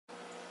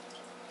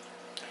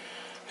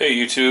Hey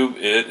YouTube,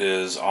 it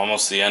is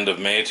almost the end of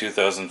May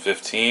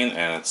 2015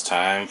 and it's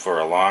time for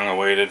a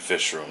long-awaited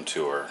fish room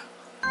tour.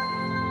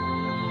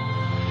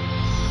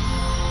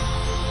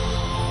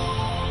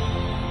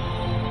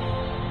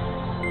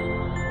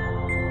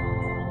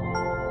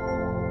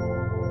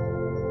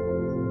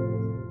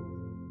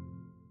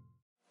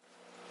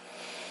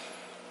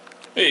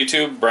 Hey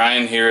YouTube,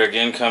 Brian here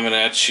again coming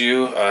at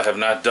you. I have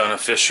not done a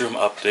fish room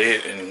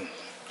update in,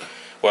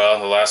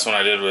 well, the last one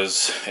I did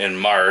was in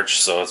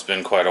March, so it's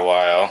been quite a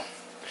while.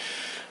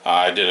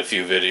 I did a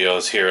few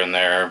videos here and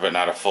there, but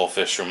not a full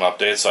fish room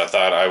update, so I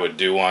thought I would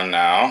do one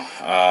now.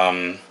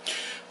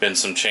 Been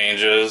some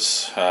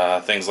changes,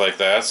 things like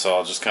that, so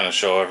I'll just kind of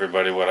show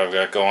everybody what I've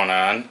got going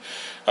on.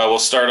 We'll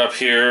start up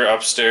here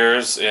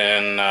upstairs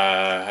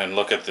and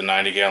look at the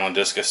 90-gallon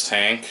discus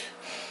tank.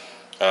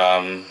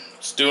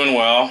 It's doing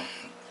well.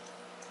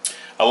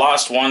 I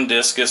lost one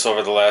discus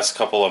over the last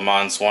couple of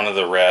months, one of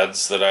the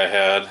reds that I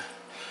had,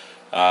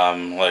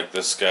 like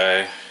this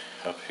guy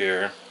up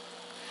here.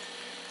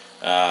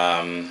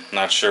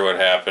 Not sure what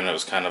happened. It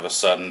was kind of a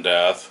sudden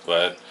death,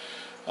 but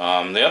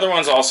the other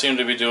ones all seem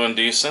to be doing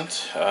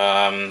decent.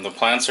 The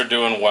plants are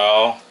doing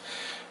well.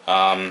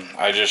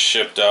 I just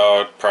shipped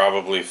out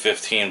probably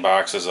 15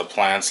 boxes of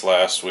plants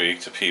last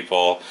week to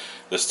people.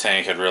 This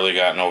tank had really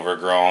gotten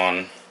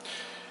overgrown,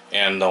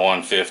 and the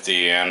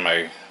 150 and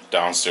my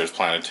downstairs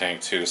planted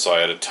tank too, so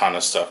I had a ton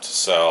of stuff to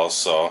sell.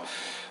 So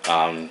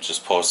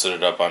just posted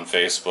it up on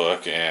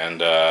Facebook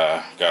and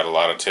got a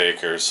lot of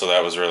takers, so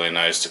that was really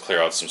nice to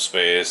clear out some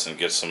space and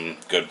get some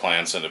good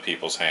plants into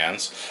people's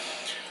hands.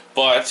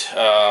 But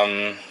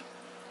yeah,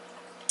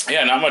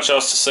 not much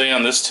else to say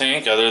on this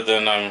tank other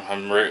than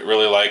I'm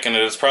really liking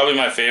it. It's probably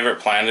my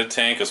favorite planted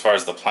tank as far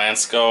as the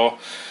plants go.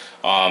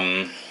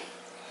 As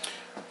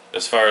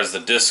far as the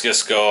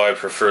discus go, I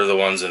prefer the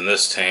ones in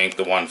this tank,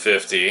 the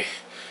 150.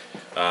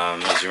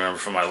 As you remember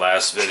from my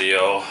last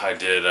video, I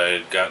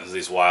had gotten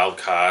these wild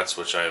cots,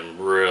 which I'm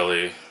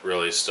really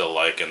still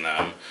liking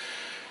them.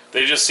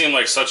 They just seem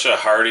like such a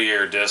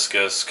hardier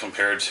discus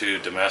compared to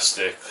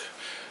domestic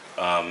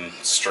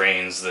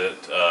strains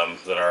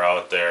that are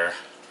out there.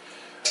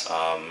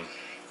 I'm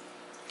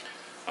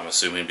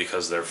assuming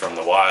because they're from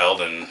the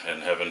wild and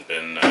haven't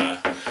been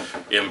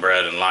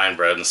inbred and line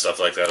bred and stuff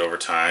like that over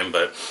time.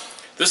 But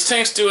this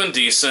tank's doing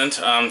decent.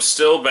 I'm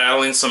still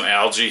battling some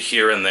algae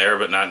here and there,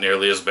 but not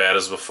nearly as bad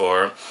as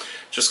before.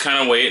 Just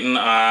kind of waiting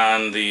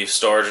on the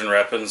storage and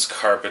repens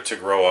carpet to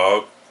grow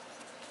out.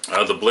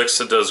 The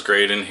Blixa does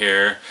great in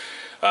here.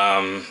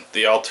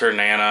 The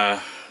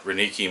Alternana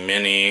Reniki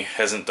Mini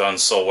hasn't done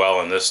so well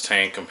in this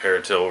tank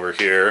compared to over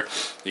here.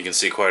 You can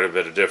see quite a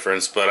bit of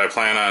difference, but I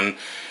plan on,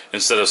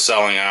 instead of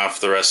selling off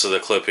the rest of the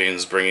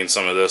clippings, bringing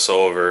some of this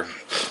over.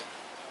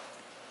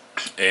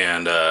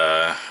 And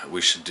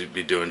we should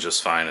be doing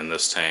just fine in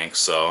this tank.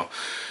 So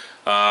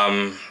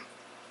not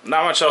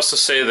much else to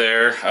say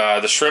there.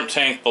 The shrimp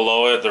tank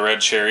below it, the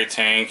red cherry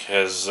tank,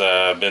 has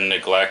been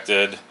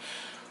neglected,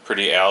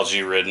 pretty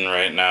algae ridden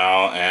right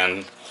now,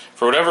 and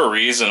for whatever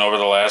reason over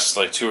the last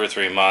like 2 or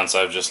 3 months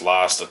I've just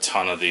lost a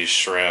ton of these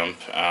shrimp.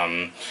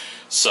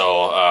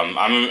 So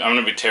I'm going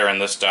to be tearing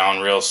this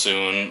down real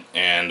soon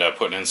and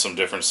putting in some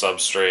different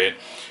substrate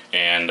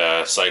and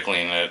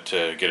cycling it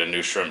to get a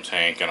new shrimp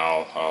tank, and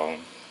I'll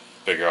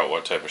figure out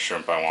what type of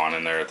shrimp I want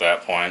in there at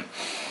that point.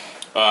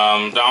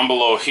 Down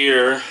below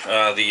here,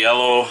 the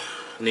yellow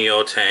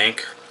Neo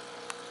tank,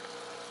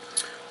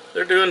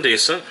 they're doing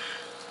decent.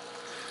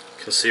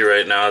 You can see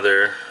right now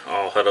they're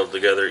all huddled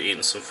together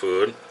eating some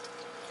food.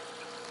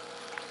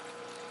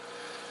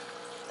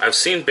 I've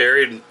seen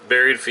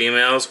buried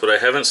females, but I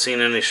haven't seen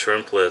any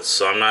shrimplets,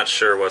 so I'm not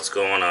sure what's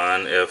going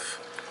on, if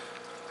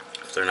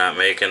they're not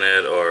making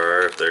it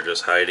or if they're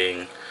just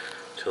hiding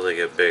till they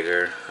get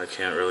bigger. I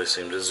can't really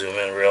seem to zoom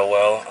in real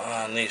well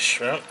on these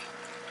shrimp.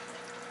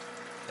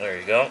 There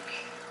you go.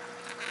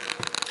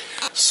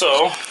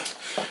 So,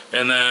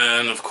 and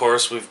then of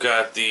course we've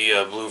got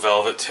the blue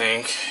velvet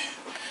tank,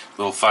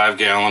 little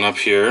 5-gallon up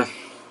here.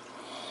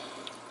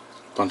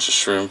 Bunch of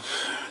shrimp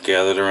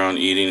gathered around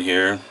eating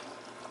here.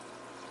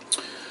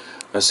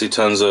 I see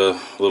tons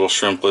of little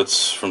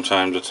shrimplets from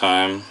time to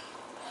time.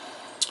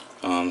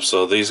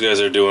 So these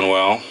guys are doing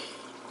well.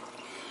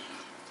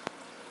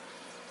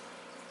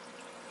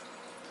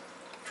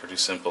 Pretty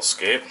simple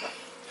scape.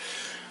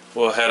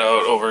 We'll head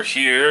out over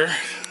here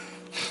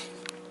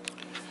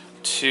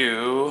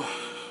to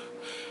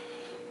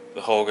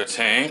the Holga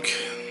tank.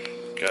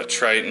 Got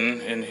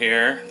Triton in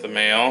here, the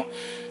male,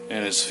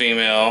 and his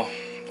female,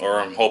 or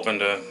I'm hoping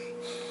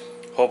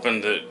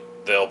that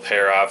they'll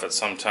pair off at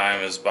some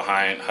time, is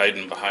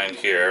hiding behind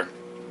here.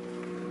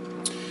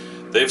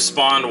 They've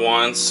spawned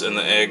once, and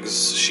the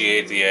eggs, she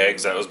ate the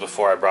eggs. That was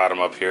before I brought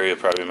them up here. You'll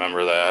probably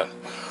remember that.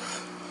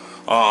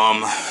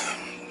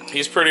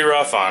 He's pretty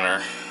rough on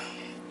her,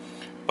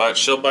 but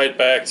she'll bite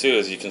back too,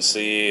 as you can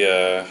see.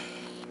 You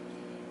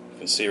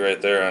can see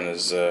right there on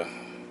his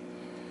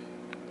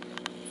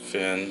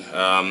fin.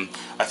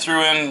 I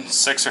threw in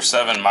 6 or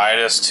 7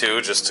 Midas too,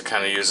 just to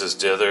kind of use as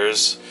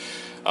dithers,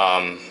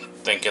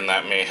 thinking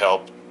that may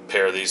help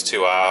pair these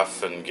two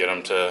off and get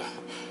them to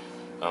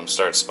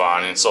start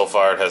spawning. So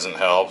far it hasn't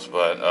helped,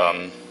 but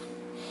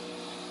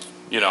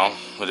you know,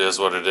 it is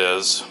what it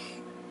is.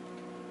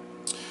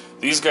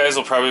 These guys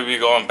will probably be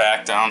going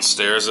back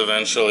downstairs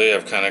eventually.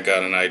 I've kind of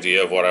got an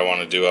idea of what I want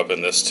to do up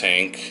in this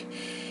tank.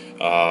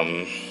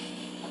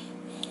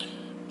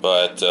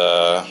 But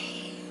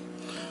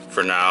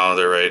for now,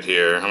 they're right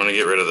here. I'm going to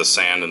get rid of the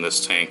sand in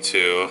this tank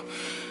too.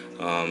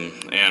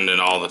 And in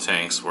all the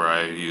tanks where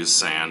I use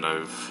sand,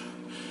 I've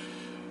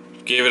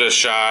gave it a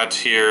shot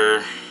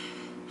here.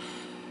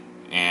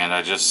 And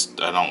I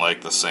don't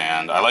like the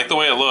sand. I like the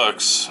way it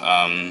looks.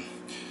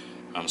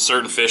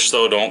 Certain fish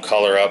though don't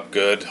color up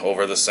good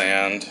over the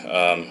sand.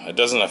 It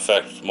doesn't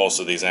affect most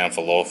of these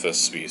Amphilophus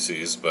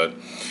species, but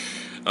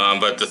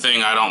the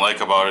thing I don't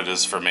like about it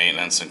is for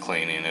maintenance and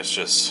cleaning.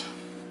 It's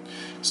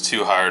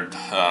too hard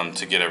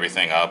to get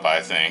everything up,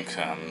 I think.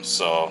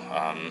 So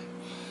I'm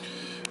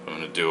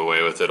going to do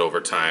away with it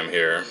over time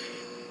here.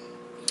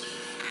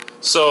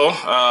 So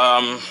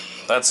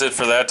that's it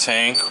for that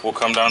tank. We'll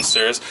come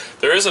downstairs.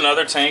 There is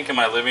another tank in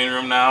my living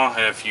room now.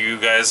 If you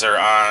guys are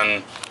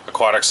on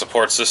Aquatic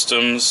Support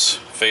Systems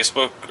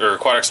Facebook, or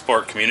Aquatic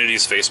Support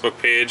Community's Facebook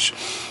page,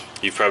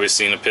 you've probably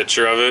seen a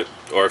picture of it,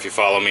 or if you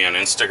follow me on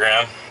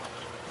Instagram.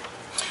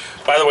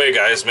 By the way,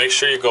 guys, make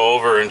sure you go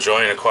over and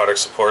join Aquatic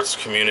Support's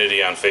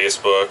community on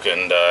Facebook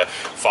and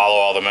follow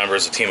all the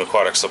members of Team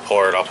Aquatic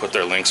Support. I'll put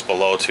their links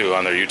below too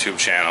on their YouTube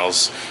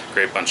channels.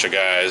 Great bunch of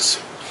guys.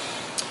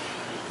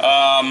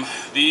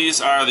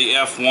 These are the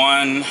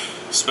F1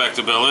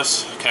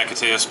 Spectabilis,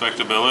 Caccatea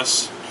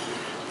spectabilis.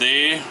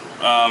 They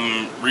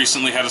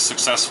recently had a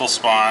successful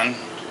spawn.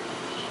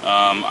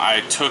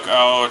 I took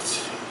out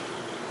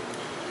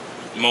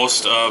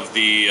most of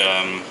the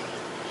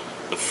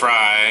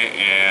fry,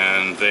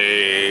 and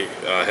they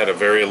had a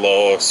very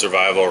low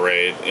survival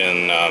rate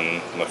in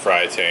the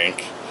fry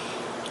tank.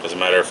 As a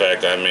matter of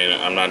fact, I mean,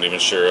 I'm not even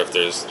sure if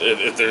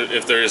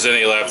there is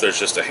any left. There's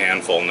just a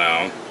handful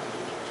now.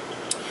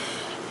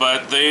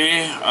 But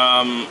they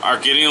are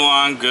getting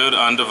along good,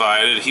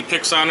 undivided. He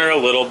picks on her a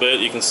little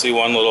bit. You can see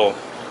one little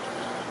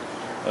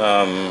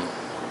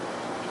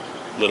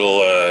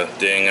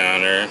ding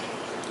on her.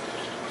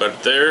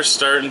 But they're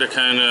starting to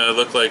kind of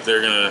look like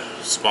they're going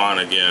to spawn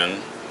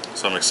again.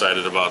 So I'm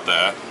excited about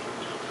that.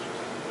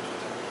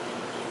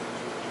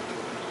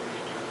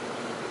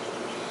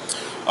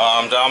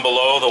 Down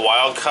below, the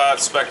wild-caught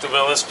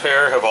Spectabilis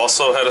pair have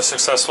also had a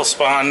successful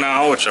spawn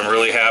now, which I'm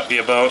really happy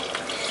about.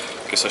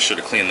 Guess I should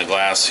have cleaned the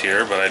glass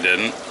here, but I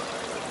didn't.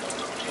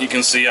 You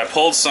can see I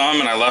pulled some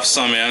and I left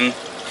some in.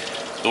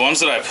 The ones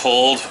that I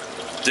pulled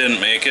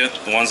didn't make it.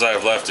 The ones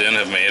I've left in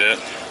have made it.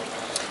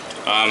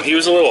 He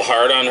was a little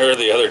hard on her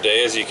the other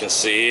day, as you can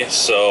see,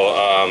 so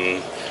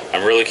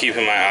I'm really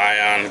keeping my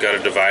eye on. Got a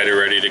divider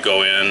ready to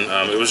go in.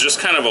 It was just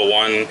kind of a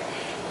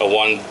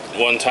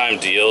one-time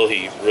deal.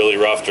 He really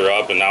roughed her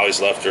up, and now he's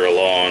left her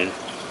alone.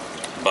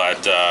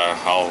 But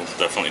I'll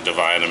definitely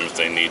divide them if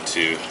they need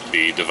to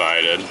be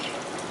divided.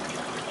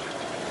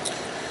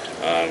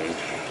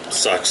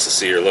 Sucks to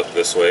see her look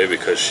this way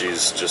because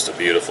she's just a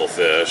beautiful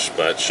fish,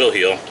 but she'll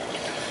heal.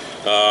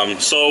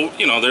 So,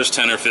 you know, there's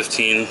 10 or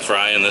 15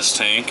 fry in this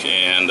tank,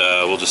 and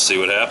we'll just see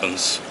what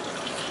happens.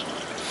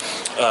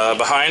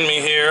 Behind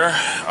me here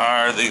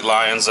are the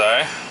lion's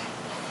eye.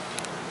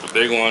 The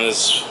big one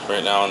is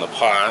right now in the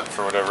pot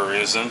for whatever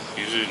reason.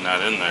 Usually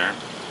not in there.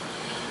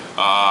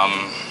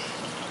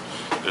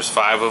 There's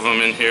 5 of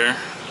them in here.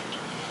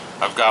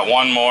 I've got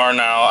one more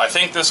now. I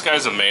think this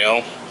guy's a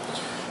male.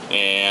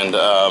 And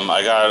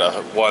I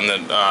got one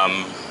that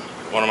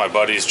one of my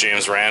buddies,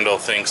 James Randall,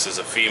 thinks is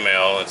a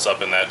female. It's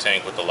up in that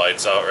tank with the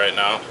lights out right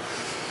now.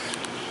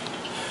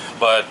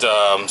 But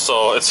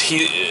so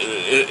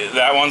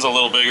that one's a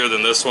little bigger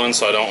than this one,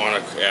 so I don't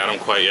want to add them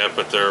quite yet.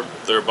 But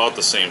they're about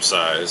the same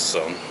size.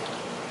 So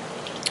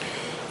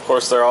of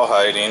course they're all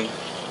hiding.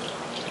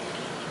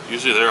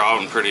 Usually they're out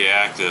and pretty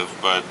active,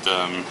 but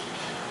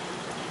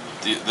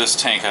this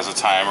tank has a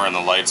timer and the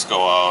lights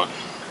go out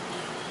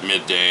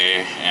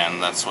midday,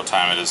 and that's what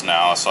time it is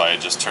now, so I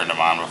just turned them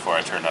on before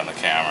I turned on the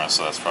camera,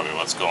 so that's probably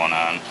what's going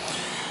on.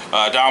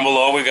 Down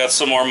below we got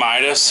some more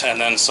Midas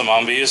and then some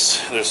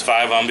umbies. There's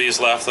 5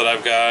 umbies left that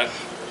I've got.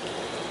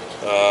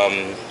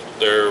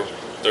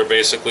 They're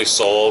basically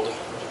sold.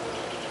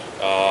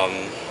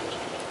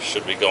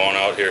 Should be going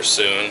out here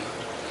soon.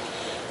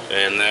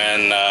 And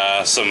then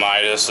some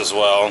Midas as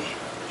well.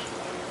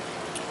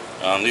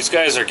 These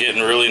guys are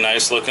getting really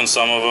nice looking,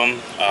 some of them.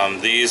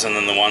 These and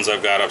then the ones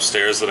I've got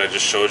upstairs that I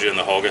just showed you in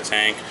the Hoga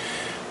tank.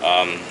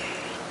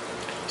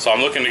 So I'm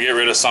looking to get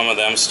rid of some of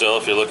them still.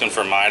 If you're looking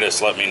for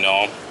Midas, let me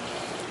know.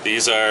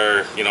 These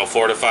are, you know,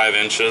 4 to 5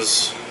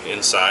 inches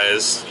in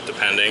size,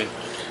 depending.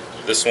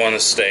 This one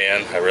is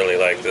staying. I really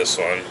like this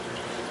one.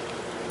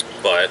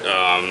 But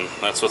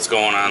that's what's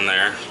going on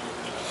there.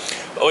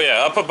 Oh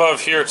yeah, up above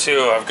here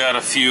too, I've got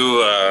a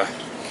few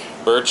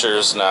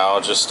birchers now,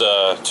 just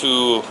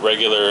 2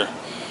 regular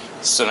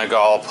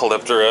Senegal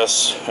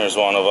polypterus, there's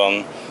one of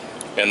them,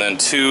 and then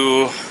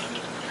 2,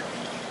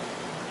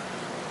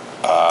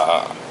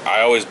 I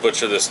I always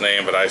butcher this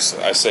name, but I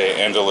say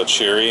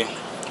Angelachiri.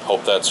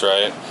 Hope that's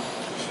right.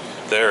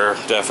 They're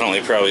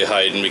definitely probably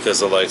hiding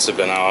because the lights have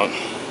been out.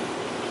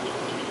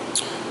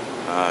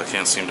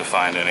 Can't seem to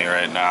find any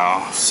right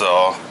now.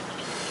 So,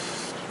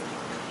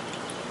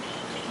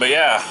 but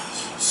yeah,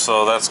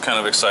 so that's kind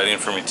of exciting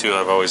for me too.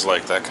 I've always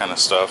liked that kind of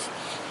stuff.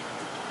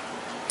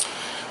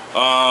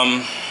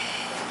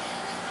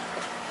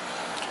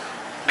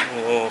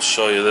 We'll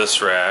show you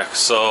this rack.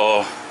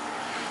 So,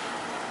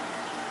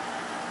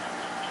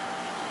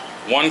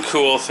 one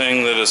cool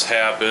thing that has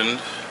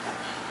happened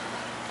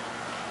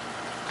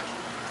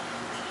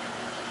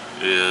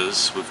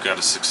is we've got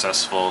a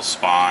successful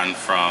spawn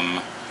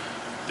from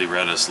the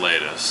Redis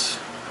Latus.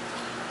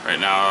 Right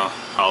now,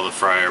 all the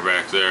fry are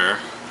back there,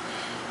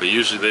 but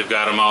usually they've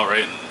got them out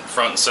right in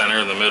front and center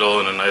in the middle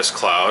in a nice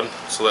cloud,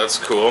 so that's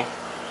cool.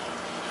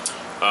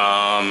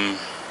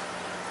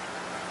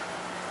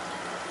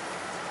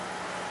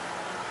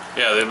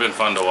 Yeah, they've been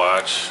fun to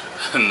watch,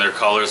 and their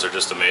colors are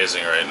just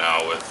amazing right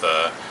now with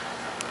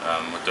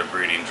their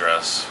breeding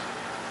dress.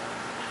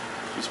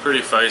 He's pretty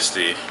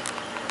feisty,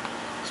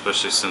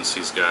 especially since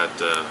he's got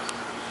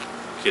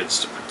kids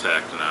to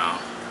protect now.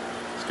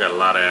 He's got a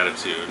lot of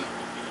attitude.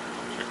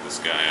 Check this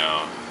guy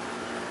out.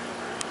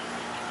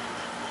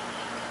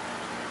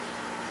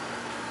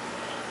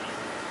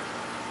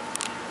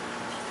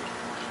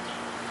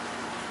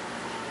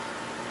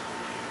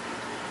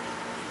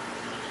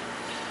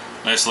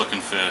 Nice looking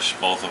fish,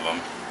 both of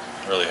them.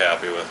 Really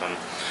happy with them.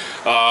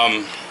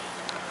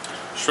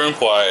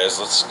 Shrimp wise,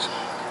 let's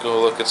go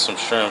look at some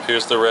shrimp.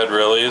 Here's the red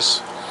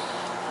rillies.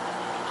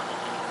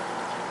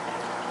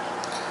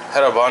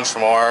 Had a bunch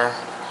more.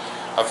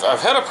 I've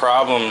had a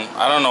problem.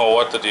 I don't know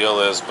what the deal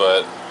is,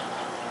 but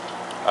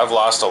I've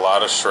lost a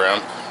lot of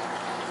shrimp.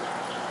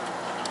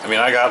 I mean,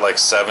 I got like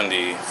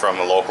 70 from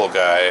a local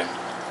guy,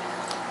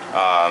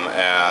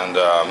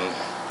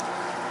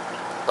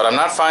 but I'm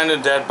not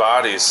finding dead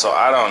bodies, so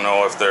I don't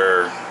know if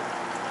they're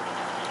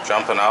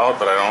jumping out,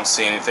 but I don't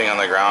see anything on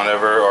the ground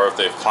ever, or if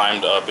they've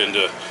climbed up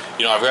into,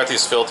 you know, I've got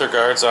these filter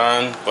guards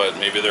on, but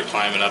maybe they're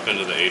climbing up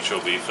into the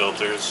HOB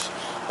filters.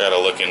 Gotta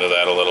look into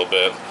that a little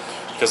bit,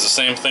 because the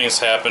same things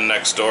happened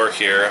next door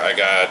here. I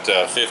got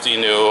 50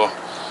 new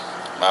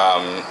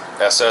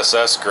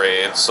SSS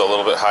grade, so a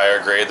little bit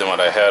higher grade than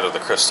what I had of the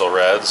crystal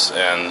reds,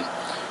 and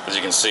as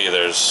you can see,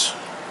 there's,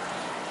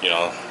 you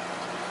know,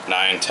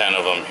 9-10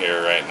 of them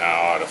here right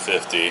now out of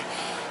 50.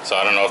 So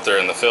I don't know if they're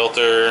in the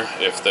filter,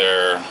 if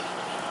they're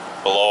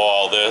below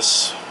all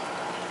this,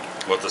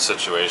 what the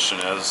situation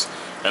is.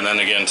 And then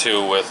again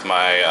too, with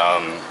my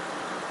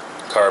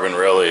carbon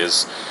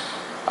rillies,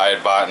 I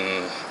had bought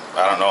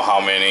I don't know how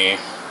many,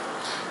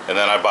 and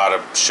then I bought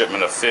a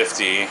shipment of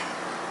 50,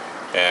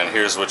 and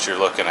here's what you're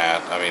looking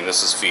at. I mean,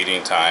 this is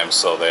feeding time,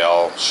 so they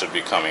all should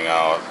be coming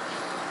out.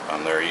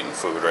 They're eating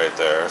food right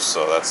there,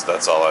 so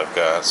that's all I've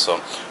got. So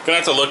I'm gonna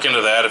have to look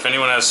into that. If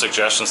anyone has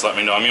suggestions, let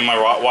me know. I mean, my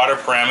water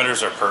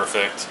parameters are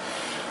perfect.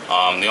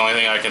 The only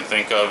thing I can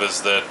think of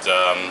is that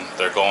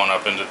they're going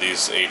up into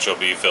these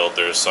HOB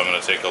filters, so I'm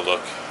gonna take a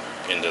look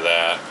into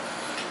that.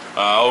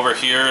 Over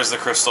here is the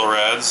crystal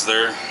reds.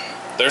 They're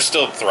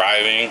still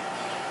thriving,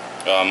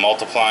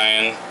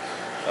 multiplying.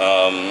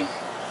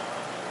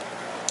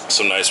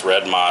 Some nice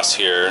red moss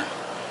here.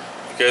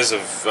 You guys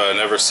have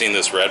never seen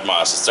this red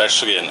moss. It's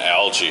actually an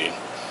algae,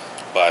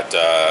 but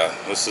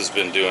this has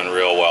been doing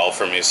real well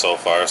for me so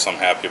far, so I'm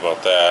happy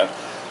about that.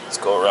 Let's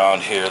go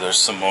around here. There's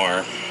some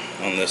more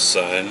on this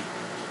side.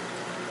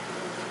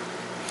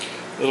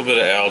 A little bit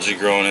of algae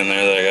growing in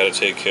there that I got to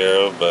take care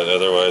of, but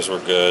otherwise we're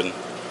good.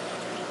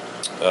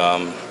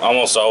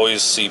 Almost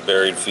always see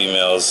buried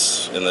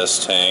females in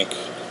this tank.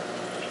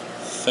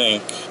 I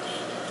think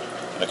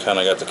I kind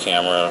of got the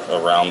camera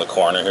around the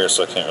corner here,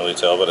 so I can't really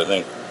tell, but I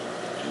think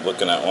I'm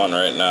looking at one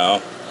right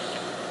now.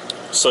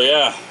 So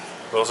yeah,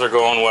 those are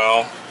going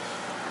well.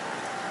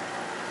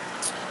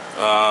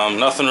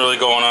 Nothing really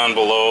going on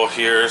below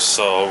here,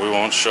 so we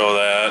won't show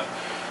that.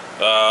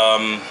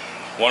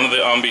 One of the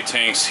Umbi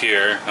tanks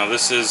here, now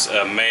this is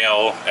a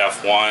male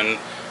F1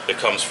 that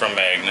comes from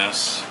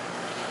Magnus,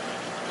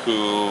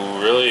 who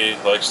really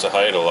likes to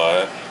hide a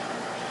lot.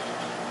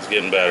 He's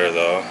getting better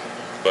though,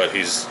 but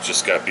he's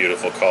just got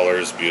beautiful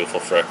colors, beautiful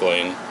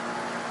freckling.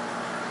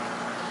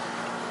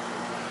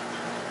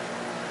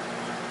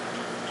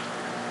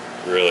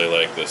 Really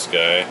like this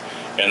guy.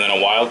 And then a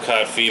wild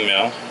caught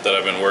female that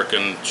I've been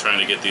working, trying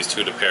to get these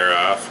two to pair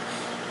off.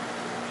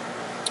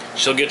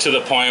 She'll get to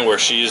the point where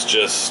she's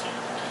just,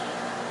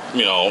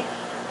 you know,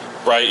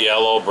 bright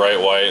yellow, bright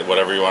white,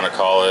 whatever you want to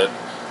call it.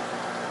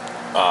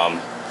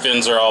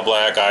 Fins are all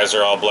black, eyes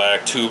are all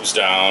black, tubes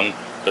down,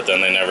 but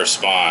then they never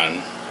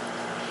spawn.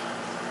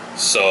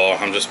 So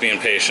I'm just being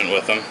patient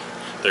with them.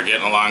 They're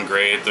getting along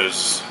great.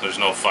 There's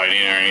no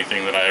fighting or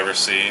anything that I ever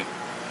see,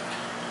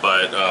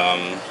 but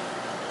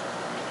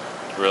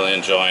really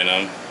enjoying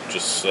them.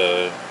 Just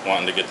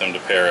wanting to get them to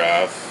pair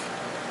off,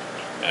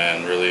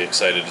 and really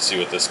excited to see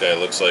what this guy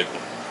looks like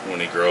when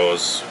he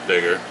grows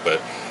bigger.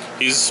 But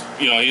he's,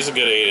 you know, he's a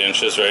good 8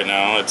 inches right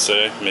now, I'd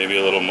say, maybe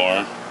a little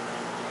more.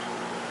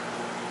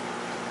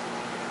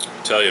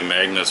 I tell you,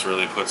 Magnus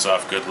really puts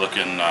off good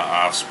looking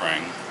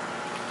offspring.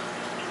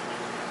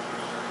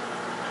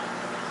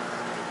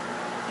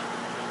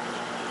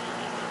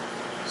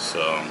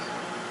 So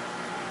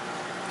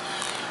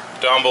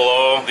down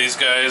below, these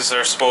guys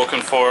are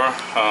spoken for.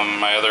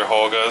 My other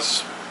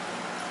Holgas,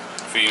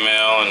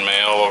 female and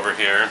male over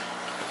here.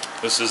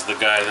 This is the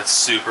guy that's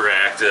super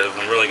active.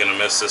 I'm really gonna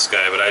miss this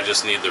guy, but I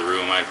just need the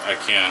room. I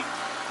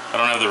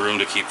don't have the room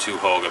to keep 2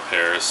 Holga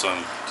pairs, so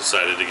I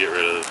decided to get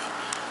rid of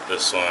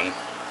this one.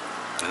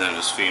 And then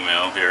this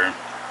female here.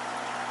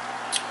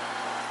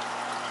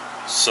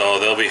 So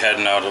they'll be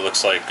heading out, it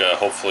looks like,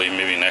 hopefully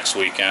maybe next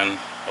weekend,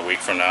 a week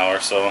from now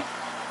or so.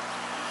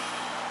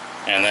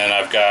 And then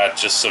I've got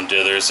just some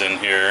dithers in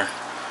here,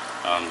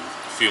 a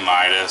few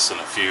Midas and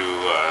a few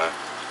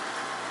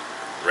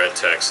Red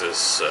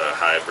Texas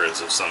hybrids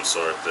of some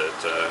sort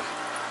that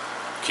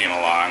came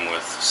along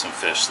with some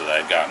fish that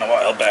I'd gotten a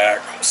while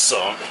back.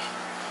 So,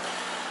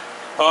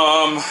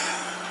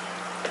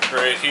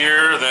 right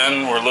here,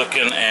 then we're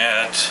looking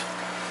at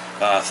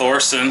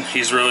Thorson.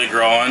 He's really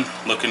growing,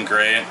 looking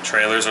great.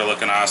 Trailers are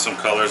looking awesome,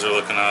 colors are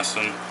looking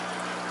awesome.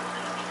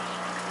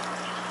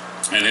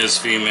 And his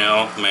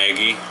female,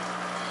 Maggie.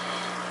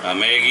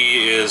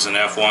 Maggie is an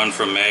F1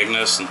 from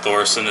Magnus, and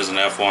Thorson is an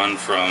F1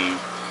 from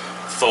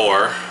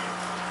Thor.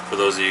 For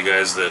those of you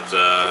guys that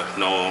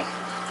know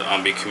the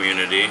Umbi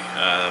community,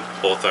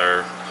 both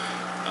are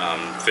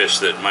fish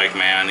that Mike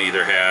Mann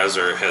either has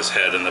or has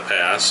had in the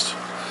past.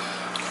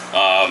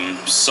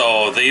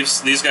 So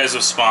these guys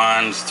have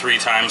spawned 3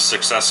 times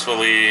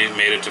successfully,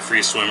 made it to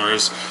free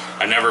swimmers.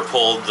 I never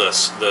pulled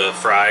the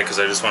fry because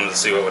I just wanted to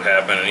see what would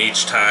happen, and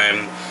each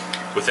time,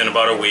 within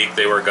about a week,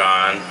 they were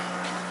gone.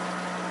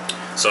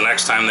 So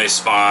next time they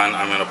spawn,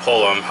 I'm going to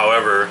pull them.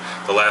 However,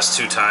 the last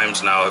 2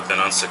 times now have been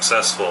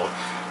unsuccessful.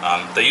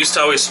 They used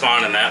to always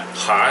spawn in that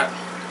pot,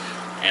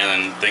 and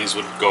then things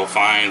would go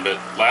fine. But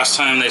last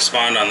time they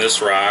spawned on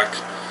this rock,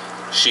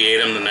 she ate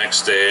them the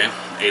next day,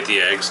 ate the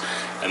eggs,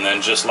 and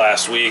then just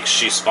last week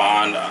she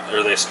spawned,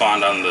 or they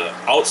spawned on the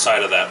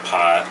outside of that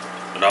pot.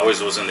 It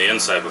always was in the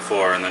inside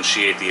before, and then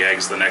she ate the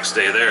eggs the next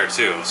day there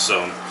too.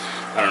 So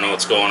I don't know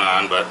what's going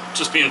on, but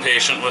just being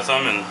patient with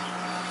them.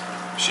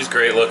 And she's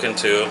great looking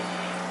too.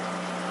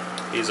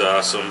 He's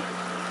awesome.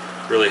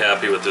 Really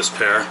happy with this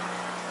pair.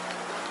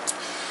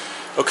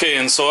 Okay,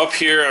 and so up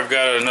here I've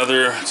got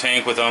another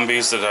tank with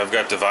Umbies that I've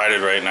got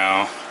divided right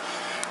now.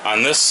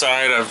 On this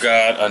side I've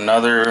got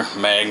another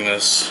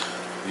Magnus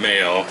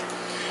male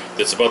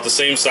that's about the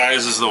same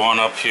size as the one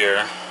up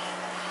here.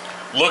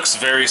 Looks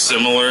very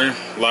similar,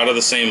 a lot of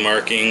the same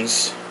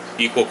markings,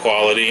 equal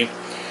quality.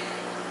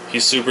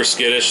 He's super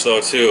skittish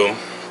though too.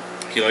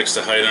 He likes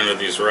to hide under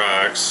these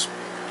rocks.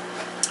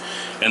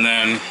 And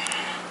then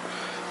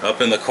up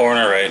in the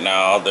corner right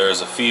now, there's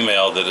a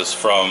female that is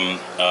from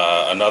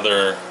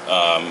another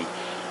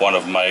one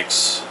of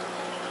Mike's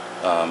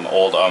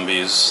old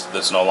Umbies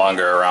that's no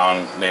longer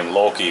around, named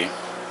Loki.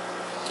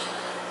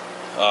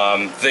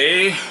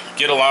 They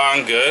get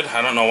along good.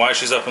 I don't know why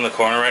she's up in the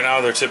corner right now.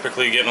 They're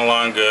typically getting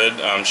along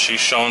good. She's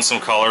shown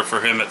some color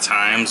for him at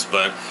times,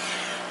 but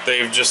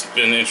they've just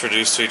been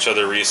introduced to each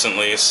other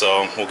recently,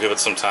 so we'll give it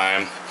some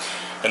time.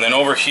 And then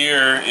over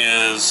here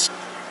is...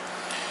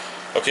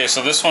 Okay,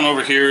 so this one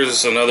over here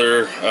is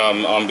another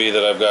Umbi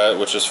that I've got,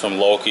 which is from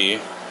Loki.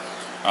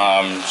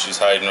 She's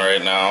hiding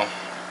right now.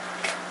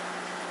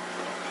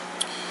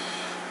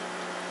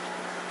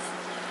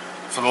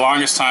 For the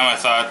longest time I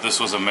thought this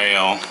was a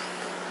male,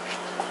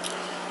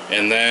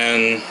 and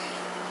then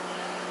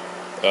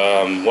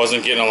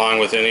wasn't getting along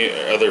with any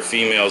other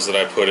females that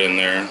I put in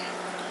there.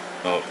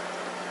 Oh,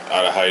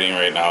 out of hiding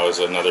right now is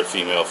another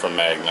female from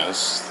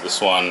Magnus.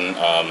 This one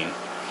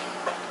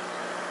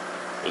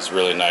is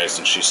really nice,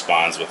 and she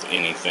spawns with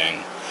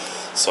anything,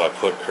 so I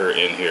put her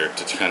in here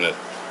to kind of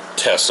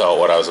test out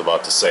what I was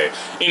about to say.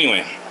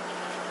 Anyway,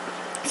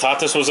 thought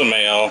this was a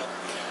male.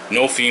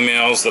 No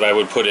females that I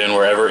would put in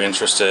were ever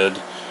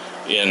interested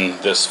in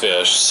this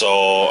fish,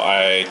 so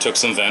I took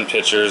some vent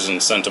pictures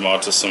and sent them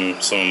out to some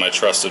of my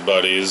trusted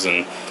buddies,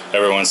 and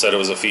everyone said it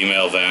was a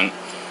female vent.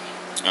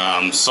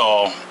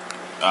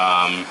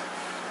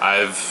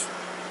 I've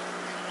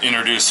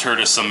introduced her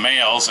to some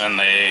males, and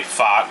they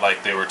fought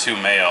like they were 2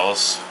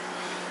 males.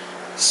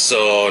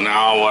 So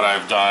now what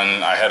I've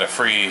done, I had a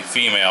free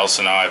female,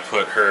 so now I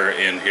put her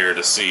in here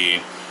to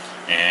see,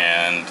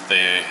 and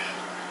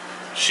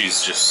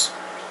she's just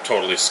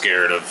totally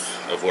scared of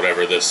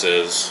whatever this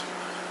is,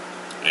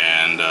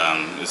 and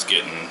is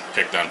getting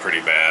picked on pretty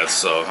bad.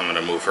 So I'm going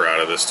to move her out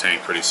of this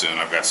tank pretty soon.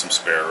 I've got some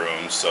spare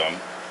room, so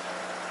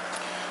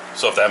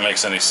if that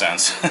makes any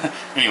sense.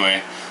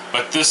 Anyway,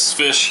 but this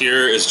fish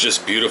here is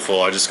just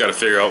beautiful. I just got to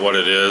figure out what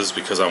it is,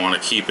 because I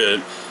want to keep it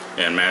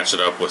and match it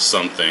up with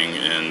something,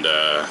 and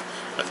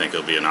I think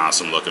it'll be an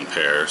awesome looking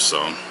pair.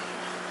 So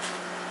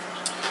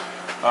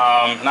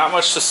not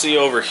much to see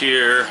over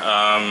here.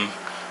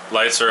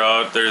 Lights are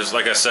out. There's,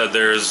 like I said,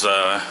 there's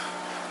let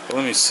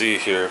me see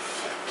here.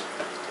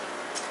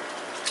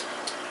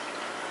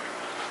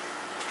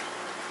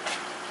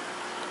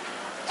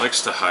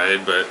 Likes to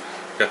hide, but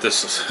got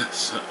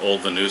this old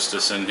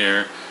Venustus in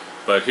here,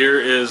 but here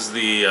is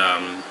the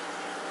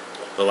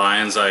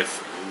lion's eye,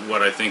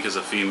 what I think is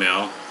a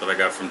female that I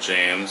got from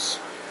James.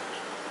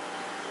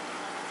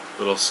 A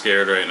little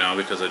scared right now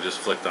because I just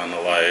flicked on the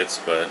lights,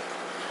 but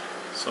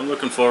so I'm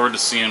looking forward to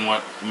seeing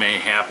what may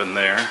happen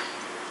there.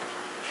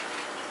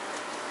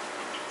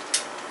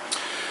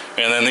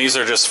 And then these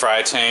are just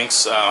fry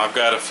tanks. I've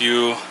got a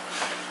few,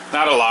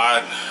 not a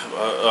lot,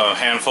 a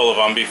handful of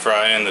umbi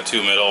fry and the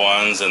two middle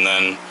ones, and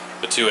then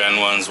the two end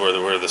ones where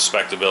the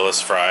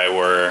spectabilis fry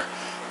were,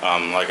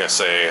 like I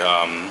say,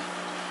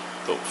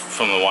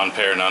 from the one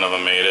pair none of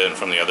them made it, and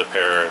from the other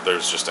pair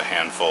there's just a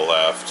handful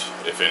left,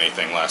 if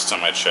anything, last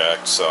time I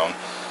checked. So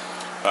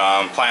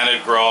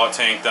planted grow out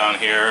tank down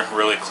here,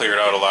 really cleared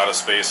out a lot of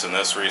space in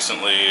this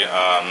recently.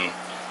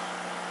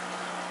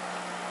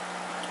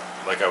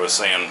 Like I was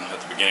saying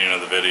at the beginning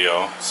of the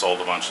video,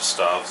 sold a bunch of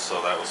stuff,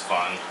 so that was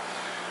fun.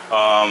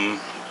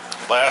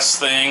 Last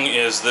thing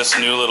is this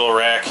new little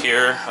rack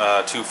here,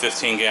 two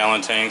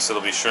 15-gallon tanks.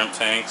 It'll be shrimp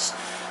tanks.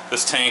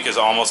 This tank is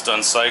almost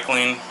done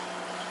cycling,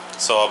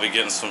 so I'll be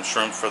getting some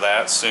shrimp for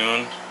that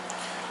soon,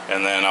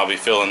 and then I'll be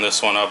filling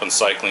this one up and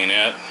cycling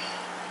it.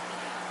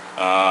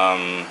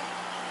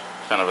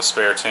 Kind of a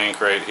spare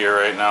tank right here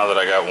right now that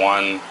I got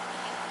one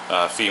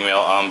female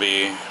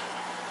umbi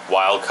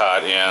wild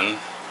caught in,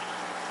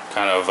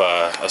 kind of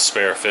a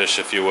spare fish,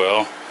 if you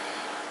will,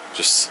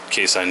 just in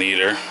case I need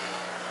her.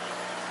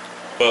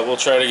 But we'll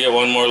try to get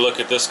one more look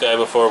at this guy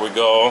before we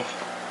go.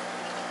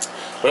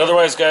 But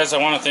otherwise, guys, I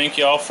want to thank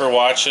y'all for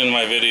watching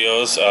my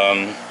videos.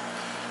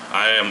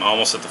 I am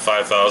almost at the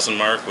 5,000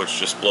 mark, which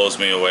just blows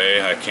me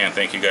away. I can't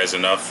thank you guys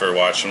enough for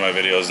watching my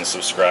videos and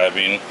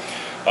subscribing.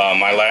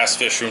 My last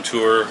fish room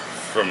tour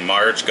from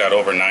March got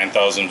over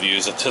 9,000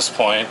 views at this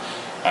point.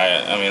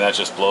 I mean, that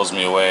just blows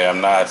me away. I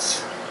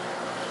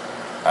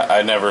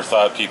never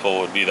thought people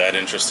would be that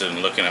interested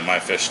in looking at my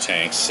fish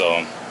tanks,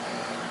 so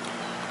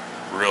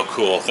real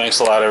cool. Thanks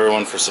a lot,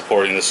 everyone, for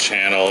supporting this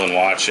channel and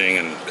watching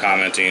and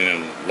commenting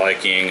and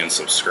liking and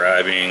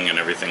subscribing and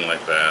everything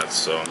like that.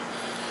 So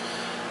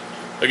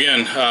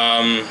again,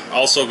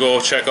 also go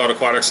check out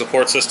Aquatic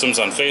Support Systems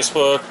on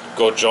Facebook.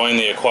 Go join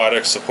the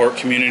Aquatic Support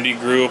Community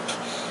group,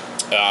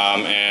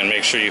 and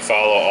make sure you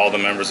follow all the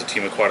members of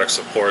Team Aquatic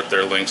Support.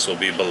 Their links will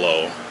be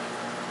below.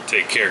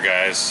 Take care,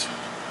 guys.